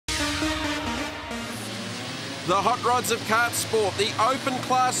The Hot Rods of Kart Sport, the Open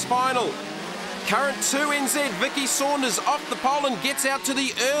Class Final. Current 2NZ, Vicky Saunders off the pole and gets out to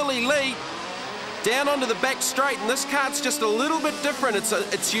the early lead. Down onto the back straight, and this kart's just a little bit different.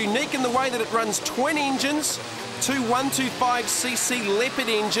 It's unique in the way that it runs twin engines, two 125cc Leopard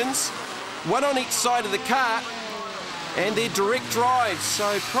engines, one on each side of the kart, and they're direct drive,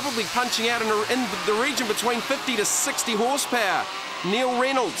 so probably punching out in the region between 50 to 60 horsepower. Neil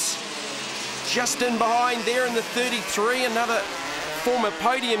Reynolds just in behind there in the 33, another former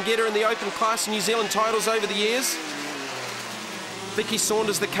podium getter in the Open Class New Zealand titles over the years. Vicky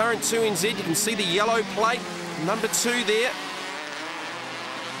Saunders, the current 2NZ, you can see the yellow plate, number 2 there,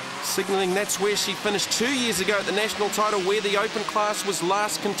 signalling that's where she finished 2 years ago at the national title where the Open Class was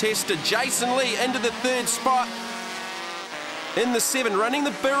last contested. Jason Lee into the 3rd spot in the 7, running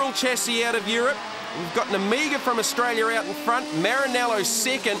the Birrell chassis out of Europe. We've got an Amiga from Australia out in front, Maranello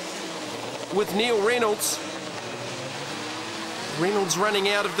 2nd with Neil Reynolds. Reynolds running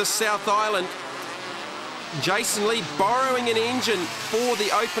out of the South Island. Jason Lee borrowing an engine for the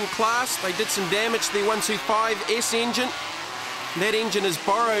Open Class. They did some damage to the 125S engine. That engine is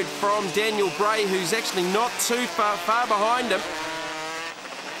borrowed from Daniel Bray, who's actually not too far behind him.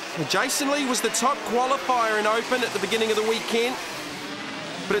 Well, Jason Lee was the top qualifier in Open at the beginning of the weekend,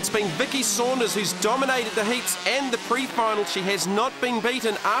 but it's been Vicky Saunders who's dominated the heats and the pre-final. She has not been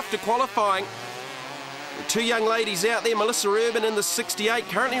beaten after qualifying. The 2 young ladies out there, Melissa Urban in the 68,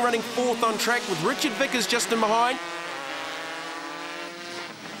 currently running 4th on track with Richard Vickers just in behind.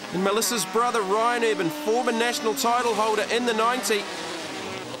 And Melissa's brother, Ryan Urban, former national title holder in the 90.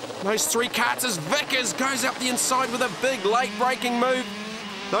 Those 3 karts as Vickers goes up the inside with a big late braking move.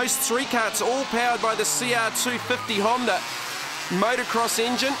 Those 3 karts all powered by the CR250 Honda motocross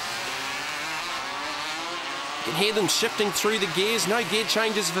engine. You can hear them shifting through the gears. No gear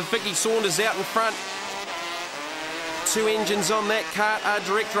changes for Vicky Saunders out in front. 2 engines on that kart are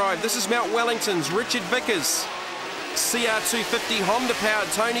direct drive. This is Mount Wellington's Richard Vickers. CR250 Honda powered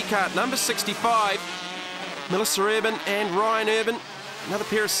Tony kart, number 65. Melissa Urban and Ryan Urban. Another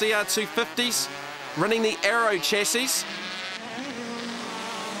pair of CR250s running the Arrow chassis. So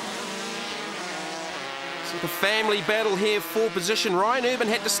the family battle here for position. Ryan Urban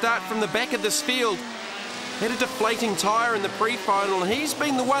had to start from the back of this field. Had a deflating tyre in the pre-final, and he's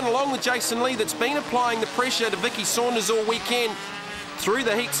been the one, along with Jason Lee, that's been applying the pressure to Vicky Saunders all weekend through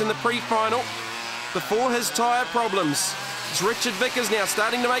the heats in the pre-final before his tyre problems. It's Richard Vickers now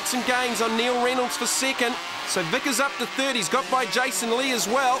starting to make some gains on Neil Reynolds for 2nd. So Vickers up to 3rd. He's got by Jason Lee as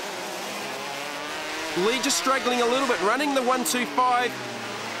well. Lee just struggling a little bit, running the 125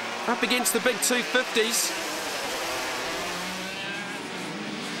 up against the big 250s.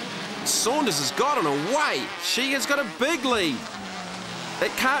 Saunders has gotten away. She has got a big lead.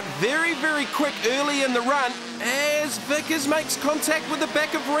 That kart very, very quick early in the run as Vickers makes contact with the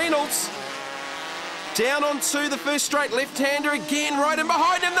back of Reynolds. Down onto the first straight, left-hander again, right in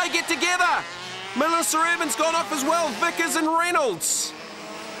behind him, they get together. Melissa Urban's gone off as well, Vickers and Reynolds.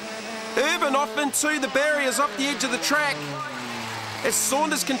 Urban off into the barriers off the edge of the track. As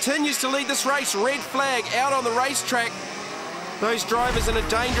Saunders continues to lead this race, red flag out on the racetrack. Those drivers in a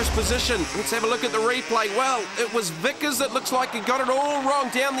dangerous position. Let's have a look at the replay. Well, it was Vickers that looks like he got it all wrong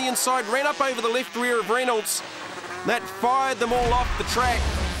down the inside, ran up over the left rear of Reynolds. That fired them all off the track.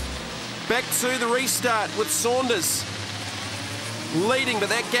 Back to the restart with Saunders leading, but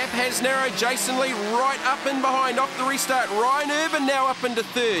that gap has narrowed. Jason Lee right up in behind off the restart. Ryan Urban now up into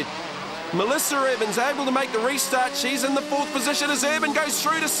 3rd. Melissa Urban's able to make the restart. She's in the 4th position as Urban goes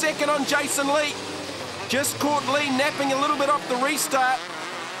through to 2nd on Jason Lee. Just caught Lee napping a little bit off the restart.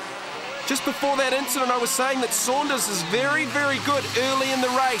 Just before that incident, I was saying that Saunders is very, very good early in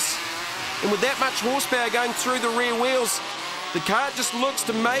the race. And with that much horsepower going through the rear wheels, the kart just looks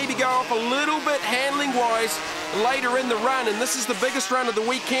to maybe go off a little bit handling-wise later in the run. And this is the biggest run of the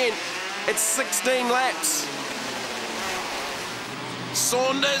weekend. It's 16 laps.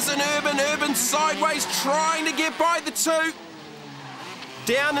 Saunders and Urban sideways trying to get by the 2.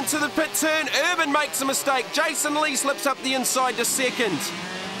 Down into the pit turn, Urban makes a mistake. Jason Lee slips up the inside to 2nd.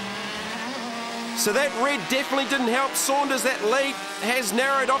 So that red definitely didn't help Saunders. That lead has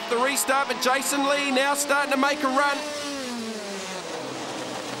narrowed off the restart, but Jason Lee now starting to make a run.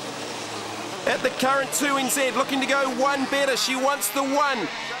 At the current 2NZ, looking to go one better. She wants the 1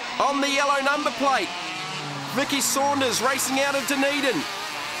 on the yellow number plate. Vicky Saunders racing out of Dunedin.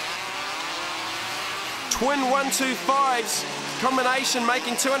 Twin 125s. Combination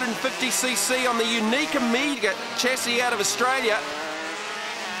making 250cc on the unique Amiga chassis out of Australia.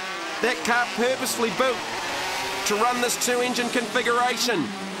 That car purposefully built to run this 2-engine configuration.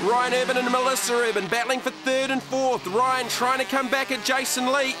 Ryan Urban and Melissa Urban battling for third and fourth. Ryan trying to come back at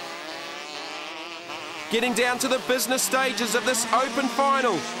Jason Lee. Getting down to the business stages of this open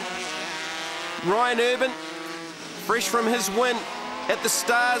final. Ryan Urban, fresh from his win at the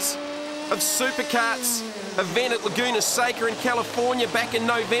Stars of Superkarts event at Laguna Seca in California back in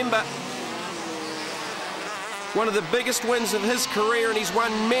November. One of the biggest wins of his career, and he's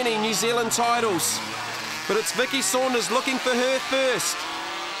won many New Zealand titles. But it's Vicky Saunders looking for her first,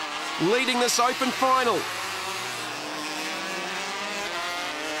 leading this open final.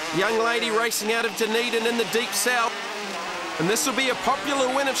 Young lady racing out of Dunedin in the deep south. And this will be a popular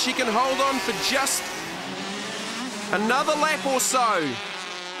win if she can hold on for just another lap or so.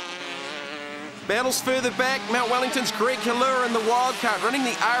 Battles further back, Mount Wellington's Greg Kalua in the wildcard, running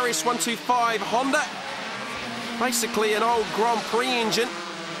the RS125 Honda. Basically an old Grand Prix engine.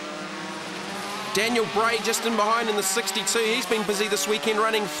 Daniel Bray just in behind in the 62. He's been busy this weekend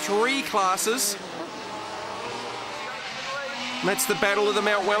running 3 classes. And that's the battle of the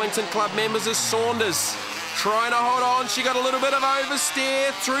Mount Wellington Club members as Saunders trying to hold on. She got a little bit of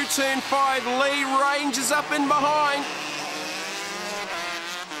oversteer through turn 5. Lee ranges up in behind.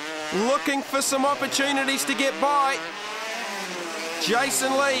 Looking for some opportunities to get by.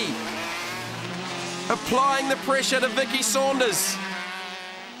 Jason Lee applying the pressure to Vicky Saunders.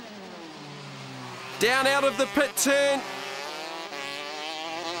 Down out of the pit turn.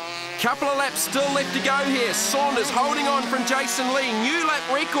 Couple of laps still left to go here. Saunders holding on from Jason Lee. New lap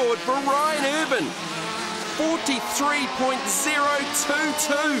record for Ryan Urban.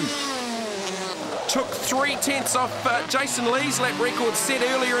 43.022. Took 3/10 off Jason Lee's lap record set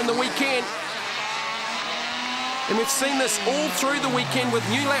earlier in the weekend. And we've seen this all through the weekend with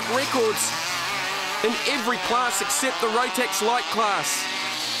new lap records in every class except the Rotax Light class.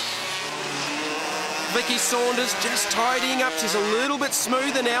 Vicky Saunders just tidying up. She's a little bit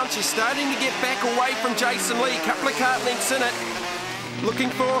smoother now. She's starting to get back away from Jason Lee. Couple of kart lengths in it. Looking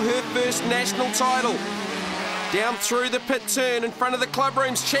for her first national title. Down through the pit turn in front of the club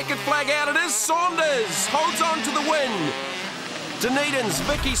room's checkered flag out. It is Saunders. Holds on to the win. Dunedin's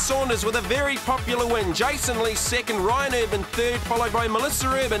Vicky Saunders with a very popular win. Jason Lee second, Ryan Urban third, followed by Melissa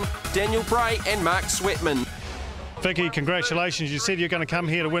Urban, Daniel Bray and Mark Sweatman. Vicky, congratulations. You said you're going to come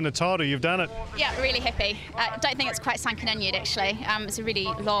here to win the title. You've done it. Yeah, really happy. I don't think it's quite sunken in yet, actually. It's a really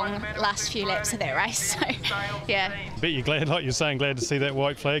long last few laps of that race, so yeah. I bet you're glad, like you're saying, glad to see that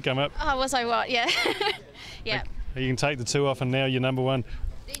white flag come up. Oh, was I what? Yeah. Yeah. You can take the 2 off and now you're number 1.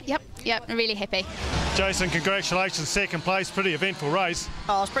 Yep, I'm really happy. Jason, congratulations, second place, pretty eventful race.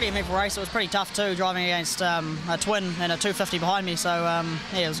 Oh, it was a pretty eventful race. It was pretty tough too, driving against a twin and a 250 behind me, so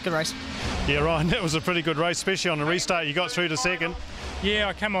yeah, it was a good race. Yeah, Ryan, that was a pretty good race, especially on the restart. You got through to second. Yeah,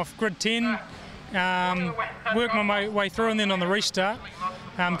 I came off grid 10, worked my way through, and then on the restart,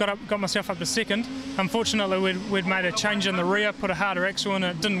 got myself up to second. Unfortunately, we'd made a change in the rear, put a harder axle in,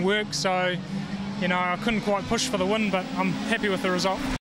 and it didn't work, so you know, I couldn't quite push for the win, but I'm happy with the result.